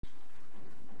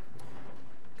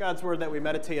God's word that we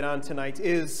meditate on tonight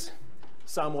is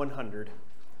Psalm 100,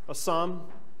 a psalm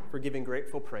for giving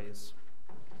grateful praise.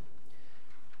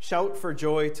 Shout for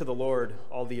joy to the Lord,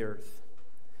 all the earth.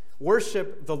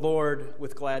 Worship the Lord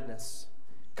with gladness.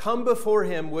 Come before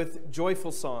him with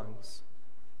joyful songs.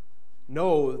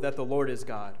 Know that the Lord is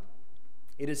God.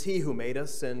 It is he who made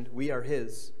us, and we are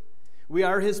his. We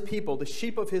are his people, the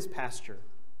sheep of his pasture.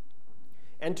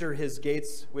 Enter his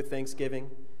gates with thanksgiving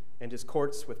and his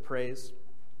courts with praise.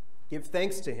 Give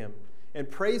thanks to him and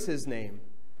praise his name,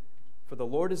 for the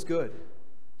Lord is good,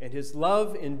 and his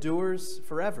love endures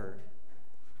forever.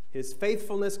 His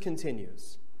faithfulness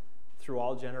continues through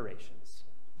all generations.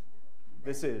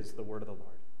 This is the word of the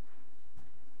Lord.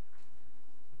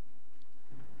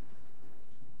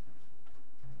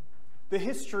 The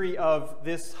history of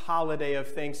this holiday of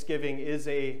Thanksgiving is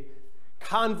a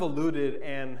convoluted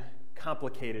and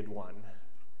complicated one.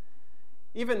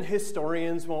 Even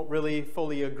historians won't really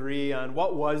fully agree on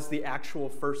what was the actual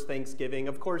first Thanksgiving.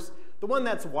 Of course, the one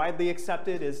that's widely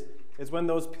accepted is when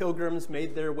those pilgrims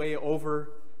made their way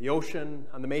over the ocean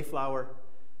on the Mayflower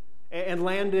and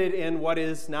landed in what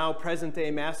is now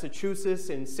present-day Massachusetts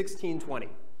in 1620.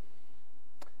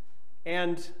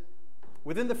 And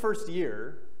within the first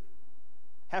year,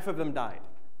 half of them died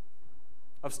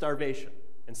of starvation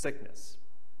and sickness.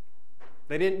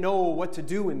 They didn't know what to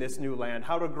do in this new land,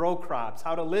 how to grow crops,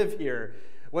 how to live here,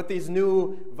 what these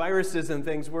new viruses and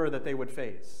things were that they would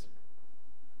face.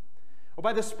 Well,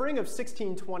 by the spring of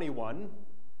 1621,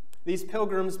 these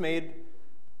pilgrims made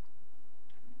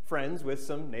friends with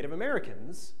some Native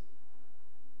Americans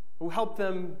who helped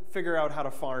them figure out how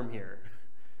to farm here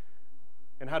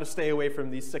and how to stay away from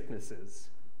these sicknesses.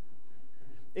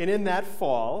 And in that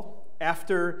fall,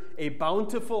 after a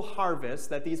bountiful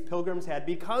harvest that these pilgrims had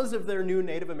because of their new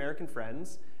Native American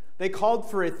friends, they called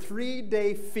for a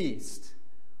 3-day feast,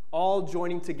 all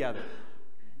joining together.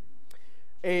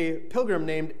 A pilgrim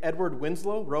named Edward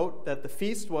Winslow wrote that the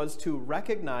feast was to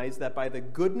recognize that by the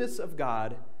goodness of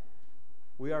God,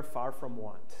 we are far from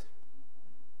want.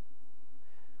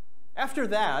 After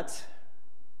that,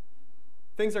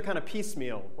 things are kind of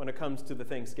piecemeal when it comes to the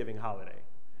Thanksgiving holiday.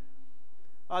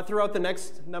 Throughout the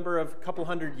next couple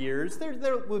hundred years,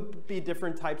 there would be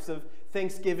different types of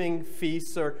Thanksgiving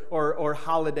feasts or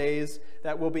holidays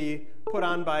that will be put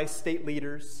on by state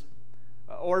leaders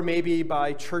or maybe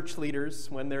by church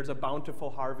leaders when there's a bountiful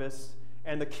harvest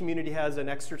and the community has an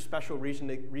extra special reason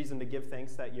to give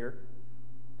thanks that year.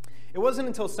 It wasn't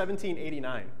until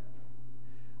 1789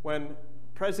 when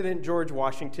President George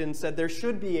Washington said there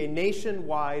should be a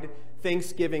nationwide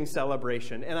Thanksgiving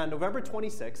celebration. And on November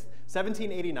 26th,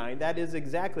 1789, that is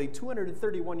exactly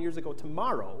 231 years ago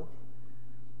tomorrow,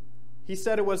 he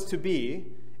said it was to be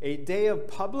a day of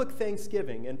public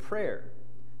thanksgiving and prayer,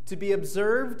 to be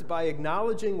observed by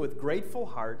acknowledging with grateful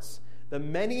hearts the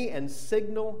many and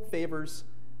signal favors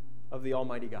of the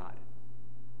Almighty God.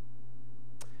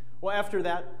 Well, after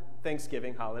that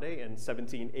Thanksgiving holiday in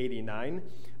 1789.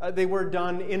 They were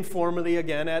done informally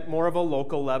again at more of a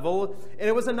local level. And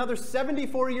it was another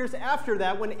 74 years after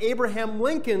that when Abraham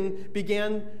Lincoln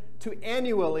began to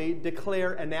annually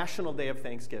declare a national day of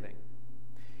Thanksgiving.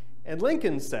 And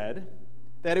Lincoln said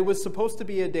that it was supposed to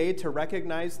be a day to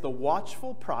recognize the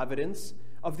watchful providence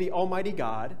of the Almighty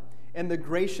God and the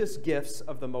gracious gifts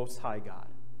of the Most High God.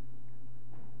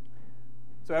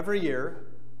 So every year,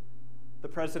 the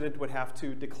president would have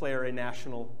to declare a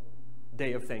national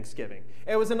day of Thanksgiving.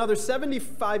 It was another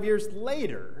 75 years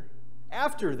later,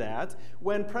 after that,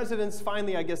 when presidents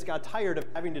finally, got tired of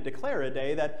having to declare a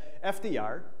day, that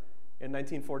FDR in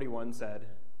 1941 said,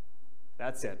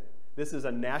 that's it. This is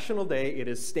a national day. It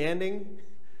is standing.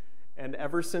 And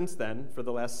ever since then, for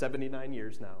the last 79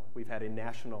 years now, we've had a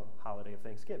national holiday of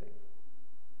Thanksgiving.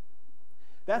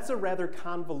 That's a rather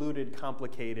convoluted,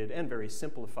 complicated, and very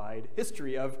simplified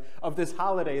history of this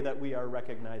holiday that we are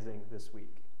recognizing this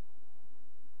week.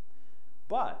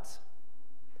 But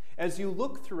as you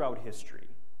look throughout history,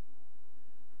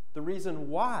 the reason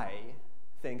why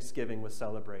Thanksgiving was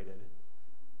celebrated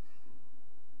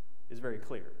is very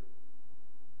clear.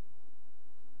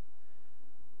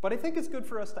 But I think it's good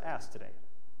for us to ask today.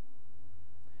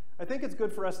 I think it's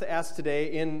good for us to ask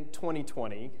today in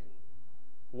 2020,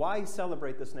 why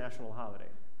celebrate this national holiday?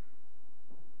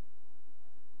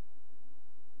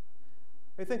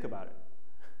 Hey, think about it.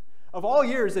 Of all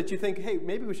years that you think, hey,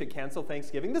 maybe we should cancel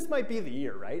Thanksgiving, this might be the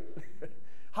year, right?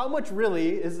 How much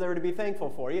really is there to be thankful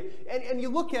for? And you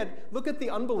look at the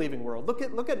unbelieving world.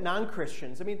 Look at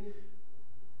non-Christians. I mean,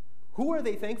 who are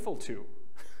they thankful to?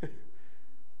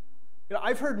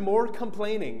 I've heard more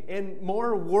complaining and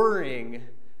more worrying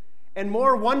and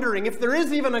more wondering if there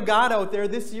is even a God out there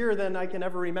this year than I can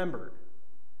ever remember.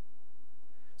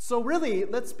 So really,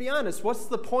 let's be honest, what's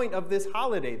the point of this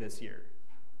holiday this year?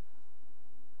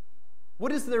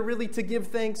 What is there really to give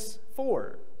thanks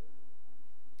for?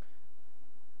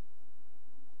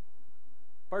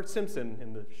 Bart Simpson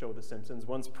in the show The Simpsons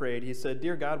once prayed, he said,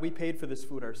 "Dear God, we paid for this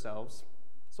food ourselves,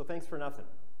 so thanks for nothing."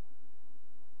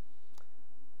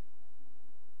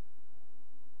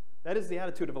 That is the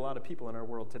attitude of a lot of people in our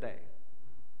world today.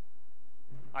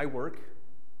 I work,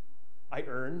 I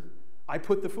earn, I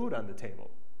put the food on the table.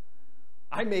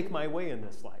 I make my way in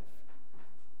this life.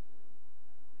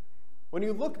 When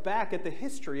you look back at the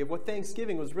history of what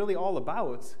Thanksgiving was really all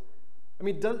about, I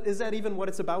mean, is that even what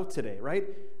it's about today, right?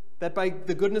 That by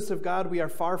the goodness of God we are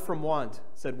far from want,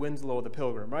 said Winslow the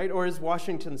Pilgrim, right? Or as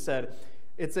Washington said,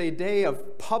 it's a day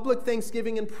of public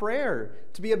thanksgiving and prayer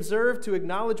to be observed to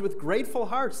acknowledge with grateful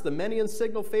hearts the many and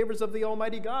signal favors of the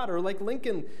Almighty God. Or like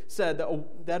Lincoln said,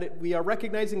 that we are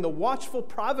recognizing the watchful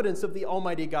providence of the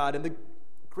Almighty God and the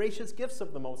gracious gifts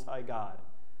of the Most High God.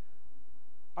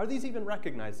 Are these even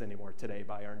recognized anymore today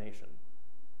by our nation?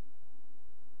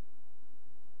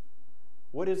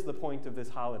 What is the point of this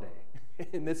holiday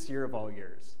in this year of all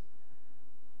years?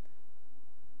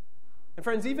 And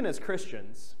friends, even as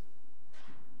Christians,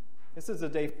 this is a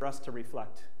day for us to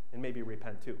reflect and maybe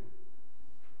repent too.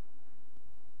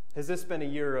 Has this been a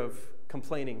year of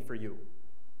complaining for you?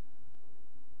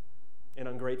 And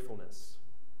ungratefulness?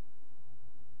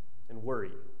 And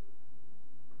worry?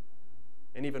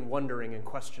 And even wondering and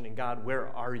questioning, God, where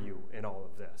are you in all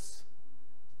of this?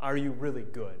 Are you really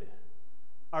good?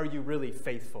 Are you really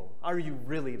faithful? Are you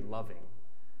really loving?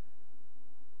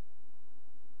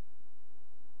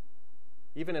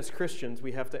 Even as Christians,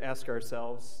 we have to ask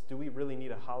ourselves, do we really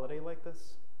need a holiday like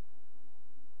this?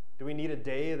 Do we need a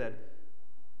day that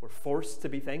we're forced to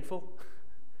be thankful?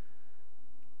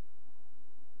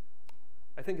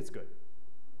 I think it's good.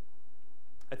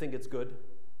 I think it's good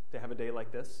to have a day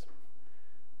like this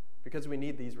because we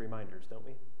need these reminders, don't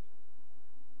we?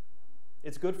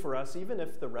 It's good for us, even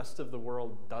if the rest of the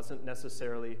world doesn't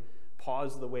necessarily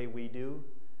pause the way we do,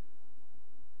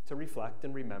 to reflect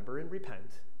and remember and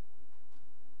repent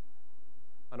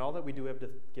on all that we do have to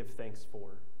give thanks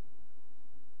for.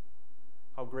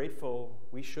 How grateful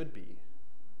we should be.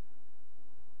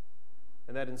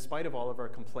 And that in spite of all of our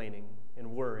complaining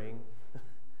and worrying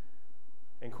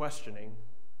and questioning,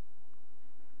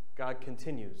 God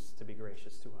continues to be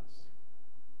gracious to us.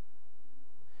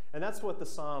 And that's what the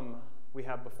psalm we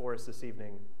have before us this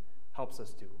evening helps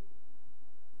us do.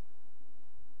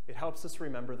 It helps us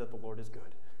remember that the Lord is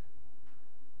good.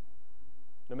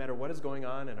 No matter what is going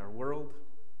on in our world,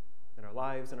 in our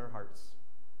lives, in our hearts,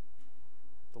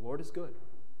 the Lord is good.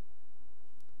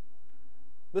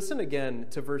 Listen again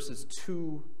to verse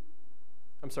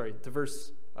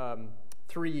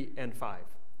 3 and 5.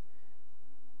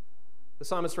 The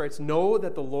psalmist writes, "Know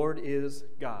that the Lord is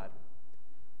God.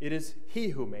 It is He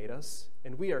who made us,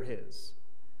 and we are His.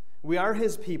 We are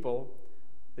His people,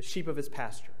 the sheep of His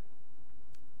pasture.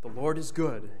 The Lord is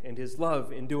good, and His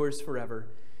love endures forever.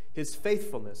 His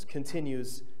faithfulness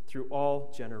continues through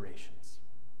all generations."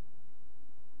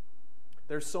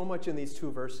 There's so much in these two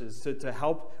verses to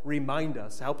help remind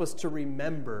us, help us to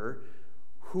remember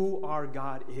who our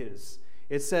God is.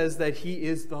 It says that He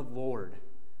is the Lord.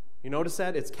 You notice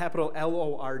that? It's capital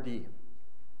L-O-R-D.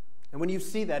 And when you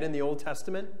see that in the Old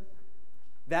Testament,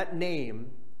 that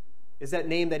name is that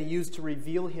name that He used to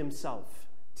reveal Himself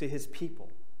to His people.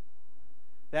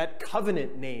 That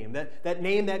covenant name, that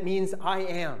name that means I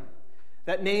am.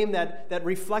 That name that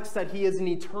reflects that He is an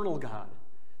eternal God,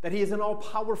 that He is an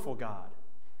all-powerful God,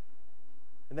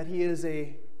 and that He is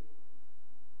a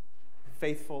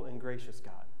faithful and gracious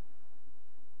God.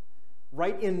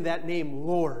 Right in that name,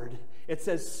 Lord, it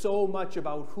says so much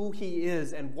about who He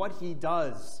is and what He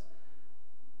does.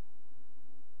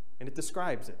 And it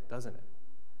describes it, doesn't it?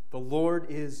 The Lord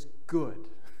is good.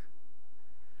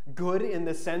 Good in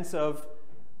the sense of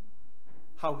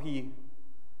how He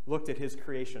looked at His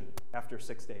creation after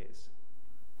 6 days.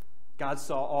 God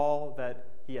saw all that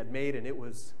He had made, and it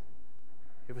was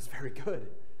very good.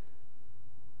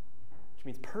 Which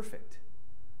means perfect.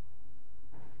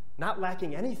 Not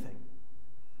lacking anything.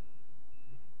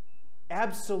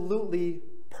 Absolutely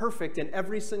perfect in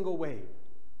every single way.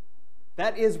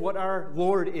 That is what our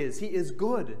Lord is. He is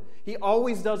good. He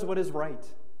always does what is right,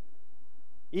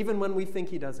 even when we think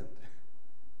He doesn't.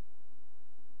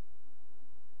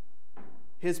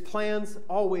 His plans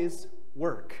always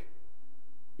work,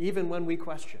 even when we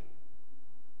question.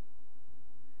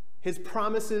 His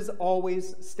promises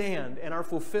always stand and are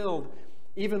fulfilled,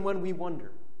 even when we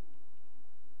wonder.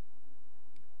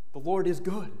 The Lord is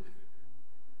good.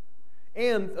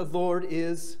 And the Lord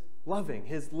is loving.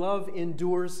 His love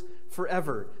endures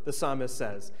forever, the psalmist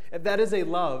says. And that is a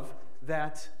love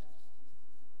that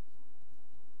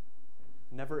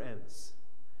never ends.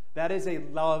 That is a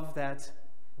love that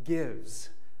gives.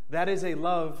 That is a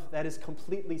love that is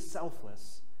completely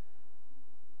selfless.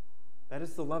 That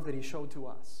is the love that he showed to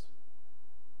us.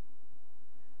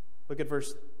 Look at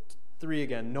verse 3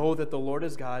 again. Know that the Lord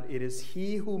is God. It is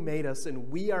he who made us, and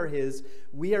we are his.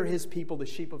 We are his people, the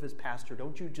sheep of his pasture.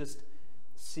 Don't you just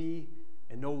see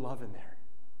and know love in there?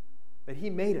 That he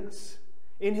made us.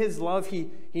 In his love,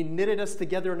 he knitted us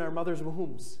together in our mother's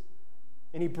wombs.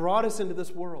 And he brought us into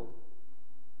this world.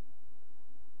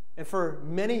 And for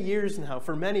many years now,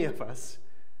 for many of us,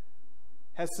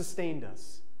 has sustained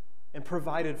us and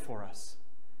provided for us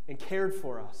and cared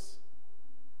for us.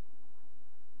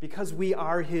 Because we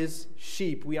are his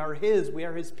sheep. We are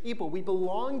his people. We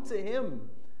belong to him.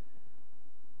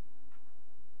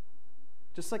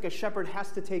 Just like a shepherd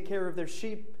has to take care of their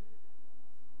sheep,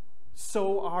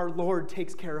 so our Lord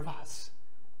takes care of us.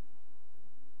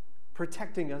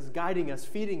 Protecting us, guiding us,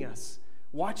 feeding us,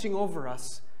 watching over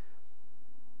us.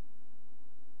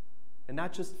 And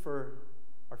not just for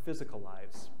our physical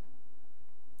lives,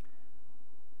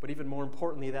 but even more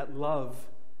importantly, that love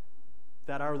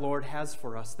that our Lord has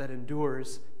for us that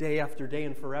endures day after day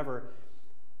and forever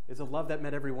is a love that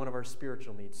met every one of our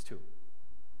spiritual needs too.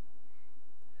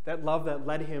 That love that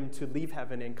led him to leave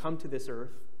heaven and come to this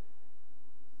earth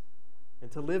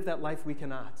and to live that life we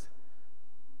cannot.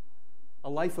 A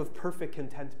life of perfect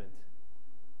contentment.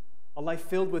 A life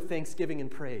filled with thanksgiving and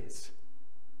praise.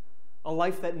 A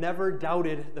life that never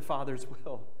doubted the Father's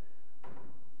will.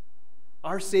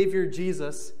 Our Savior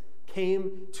Jesus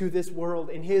came to this world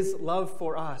in his love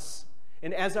for us.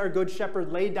 And as our good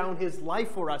shepherd laid down his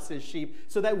life for us, his sheep,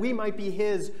 so that we might be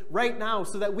his right now,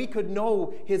 so that we could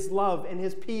know his love and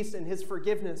his peace and his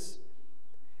forgiveness.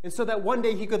 And so that one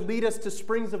day he could lead us to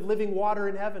springs of living water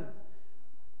in heaven,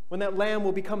 when that Lamb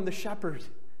will become the shepherd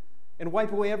and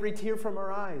wipe away every tear from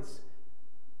our eyes.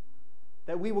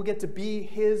 That we will get to be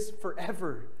his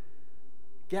forever,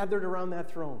 gathered around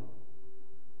that throne.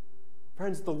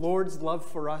 Friends, the Lord's love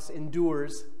for us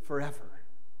endures forever.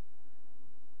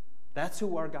 That's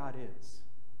who our God is.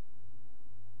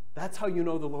 That's how you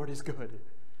know the Lord is good.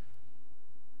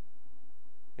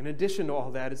 In addition to all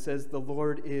that, it says the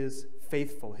Lord is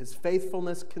faithful. His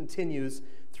faithfulness continues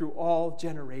through all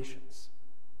generations.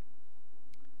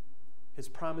 His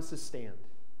promises stand.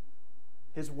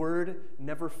 His word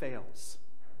never fails.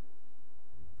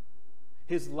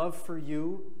 His love for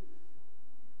you,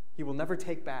 he will never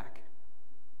take back.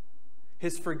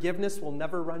 His forgiveness will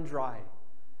never run dry.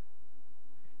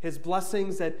 His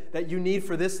blessings that you need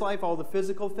for this life, all the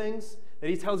physical things that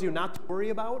he tells you not to worry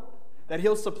about, that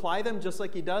he'll supply them just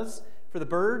like he does for the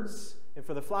birds and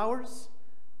for the flowers.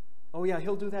 Oh yeah,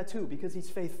 he'll do that too because he's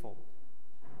faithful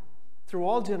through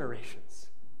all generations.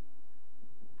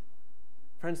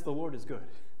 Friends, the Lord is good.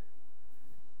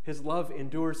 His love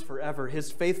endures forever.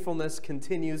 His faithfulness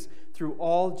continues through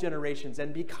all generations.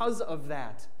 And because of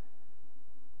that,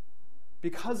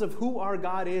 because of who our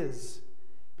God is,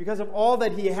 because of all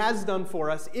that he has done for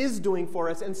us, is doing for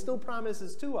us, and still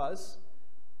promises to us,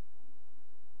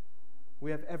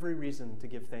 we have every reason to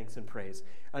give thanks and praise.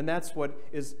 And that's what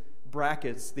is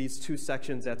brackets these two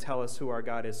sections that tell us who our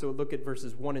God is. So look at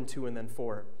verses 1 and 2 and then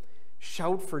 4.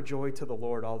 Shout for joy to the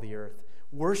Lord, all the earth.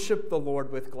 Worship the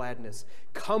Lord with gladness.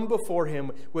 Come before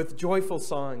him with joyful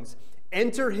songs.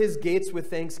 Enter his gates with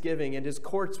thanksgiving and his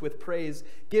courts with praise.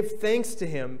 Give thanks to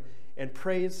him and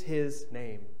praise his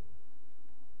name.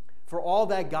 For all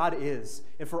that God is,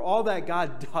 and for all that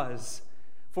God does,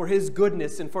 for his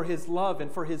goodness and for his love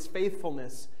and for his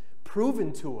faithfulness,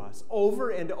 proven to us over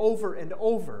and over and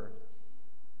over,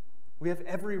 we have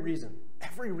every reason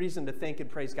to thank and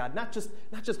praise God. Not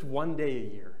just one day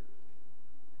a year.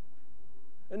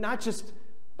 Not just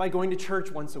by going to church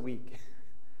once a week.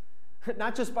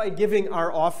 Not just by giving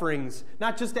our offerings.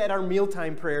 Not just at our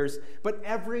mealtime prayers. But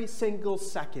every single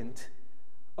second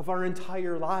of our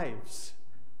entire lives.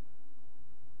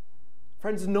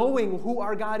 Friends, knowing who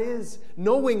our God is,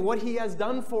 knowing what he has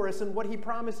done for us and what he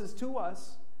promises to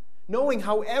us, knowing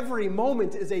how every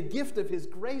moment is a gift of his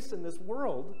grace in this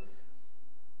world,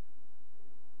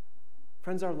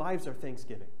 friends, our lives are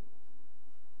thanksgiving.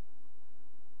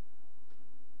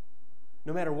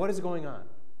 No matter what is going on,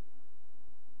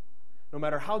 no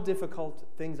matter how difficult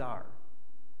things are,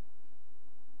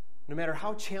 no matter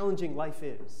how challenging life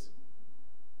is,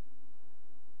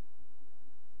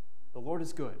 the Lord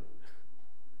is good.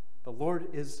 The Lord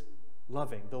is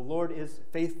loving. The Lord is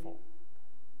faithful.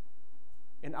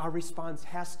 And our response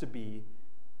has to be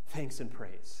thanks and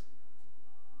praise.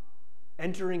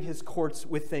 Entering his courts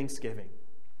with thanksgiving.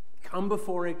 Coming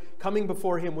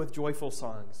before him with joyful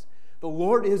songs. The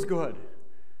Lord is good.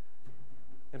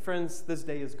 And friends, this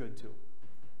day is good too.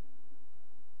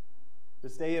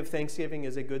 This day of Thanksgiving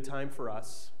is a good time for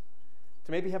us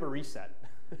to maybe have a reset.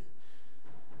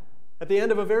 At the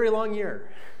end of a very long year.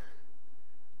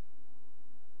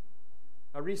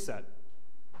 A reset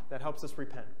that helps us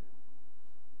repent.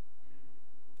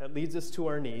 That leads us to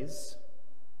our knees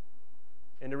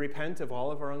and to repent of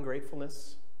all of our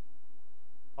ungratefulness,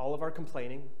 all of our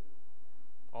complaining,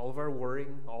 all of our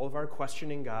worrying, all of our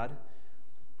questioning God,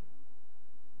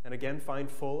 and again find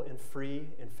full and free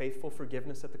and faithful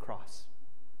forgiveness at the cross.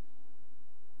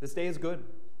 This day is good.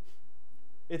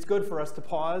 It's good for us to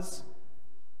pause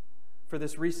for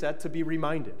this reset, to be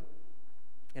reminded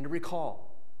and to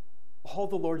recall all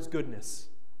the Lord's goodness,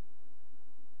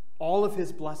 all of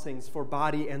his blessings for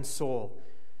body and soul,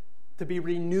 to be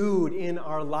renewed in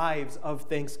our lives of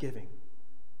thanksgiving.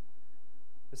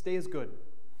 This day is good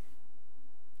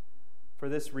for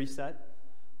this reset,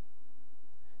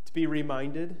 to be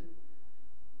reminded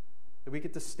that we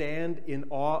get to stand in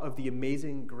awe of the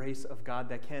amazing grace of God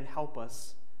that can't help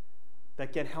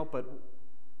but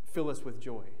fill us with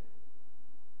joy.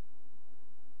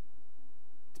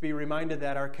 To be reminded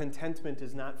that our contentment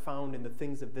is not found in the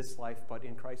things of this life, but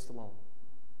in Christ alone.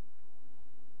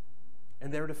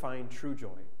 And there to find true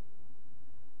joy,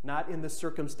 not in the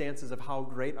circumstances of how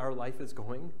great our life is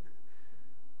going,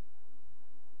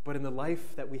 but in the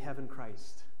life that we have in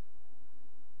Christ.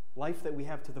 Life that we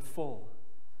have to the full.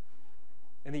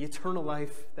 And the eternal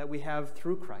life that we have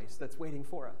through Christ that's waiting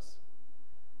for us.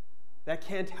 That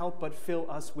can't help but fill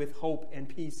us with hope and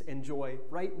peace and joy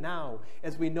right now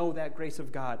as we know that grace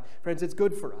of God. Friends, it's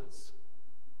good for us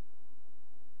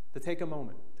to take a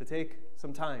moment, to take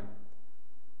some time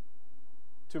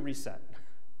to reset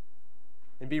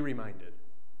and be reminded.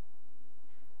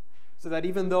 So that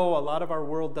even though a lot of our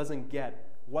world doesn't get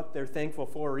what they're thankful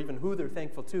for or even who they're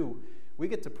thankful to, we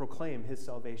get to proclaim his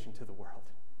salvation to the world.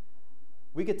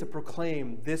 We get to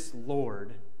proclaim this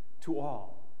Lord to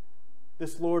all.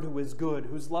 This Lord who is good,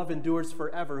 whose love endures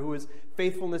forever, whose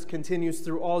faithfulness continues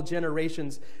through all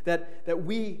generations, that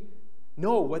we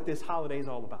know what this holiday is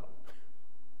all about.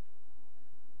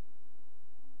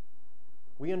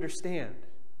 We understand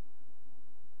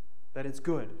that it's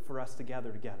good for us to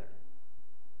gather together.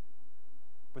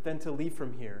 But then to leave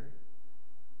from here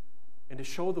and to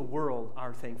show the world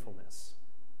our thankfulness.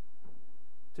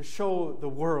 To show the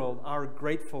world our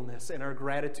gratefulness and our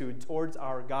gratitude towards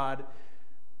our God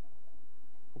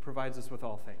who provides us with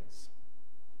all things.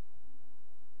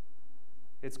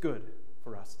 It's good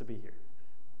for us to be here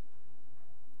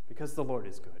because the Lord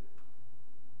is good.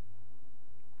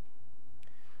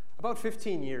 About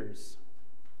 15 years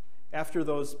after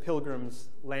those pilgrims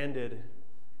landed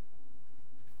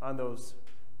on those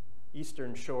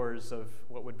eastern shores of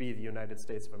what would be the United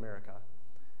States of America,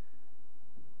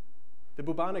 the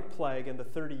bubonic plague and the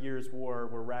 30 Years' War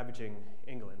were ravaging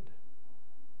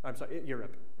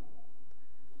Europe.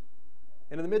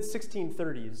 And in the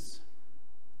mid-1630s,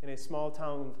 in a small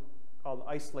town called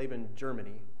Eisleben,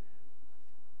 Germany,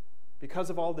 because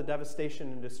of all the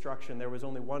devastation and destruction, there was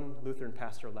only one Lutheran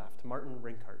pastor left, Martin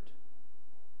Rinkart.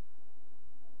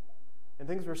 And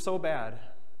things were so bad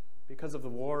because of the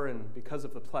war and because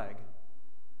of the plague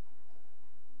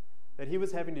that he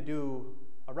was having to do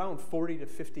around 40 to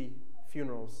 50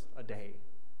 funerals a day.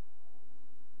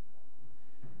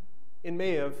 In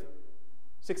May of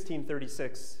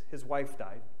 1636, his wife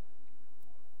died.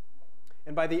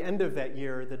 And by the end of that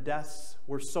year, the deaths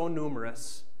were so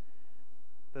numerous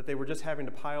that they were just having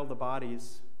to pile the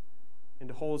bodies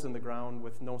into holes in the ground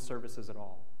with no services at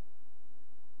all.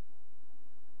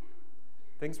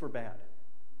 Things were bad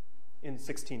in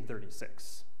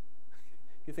 1636.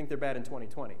 You think they're bad in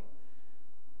 2020.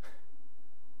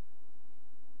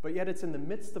 But yet it's in the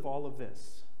midst of all of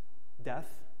this,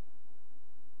 death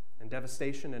and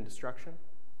devastation and destruction,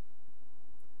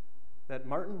 that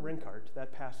Martin Rinkart,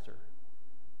 that pastor,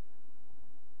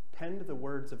 penned the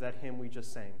words of that hymn we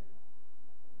just sang,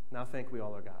 "Now Thank We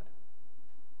All Our God."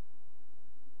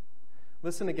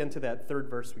 Listen again to that third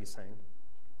verse we sang,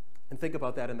 and think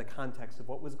about that in the context of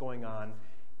what was going on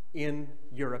in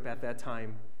Europe at that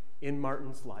time, in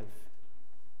Martin's life.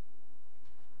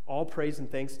 All praise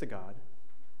and thanks to God,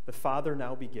 the Father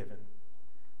now be given,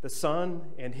 the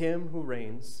Son and him who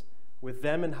reigns with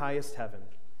them in highest heaven,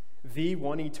 the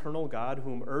one eternal God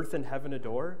whom earth and heaven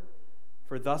adore,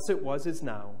 for thus it was, is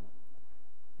now,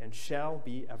 and shall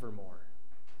be evermore.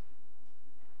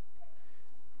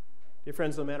 Dear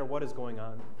friends, no matter what is going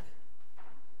on,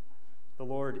 the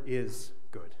Lord is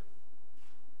good.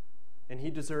 And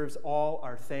he deserves all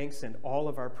our thanks and all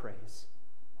of our praise.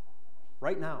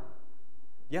 Right now.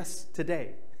 Yes,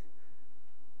 today.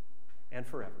 And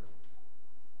forever.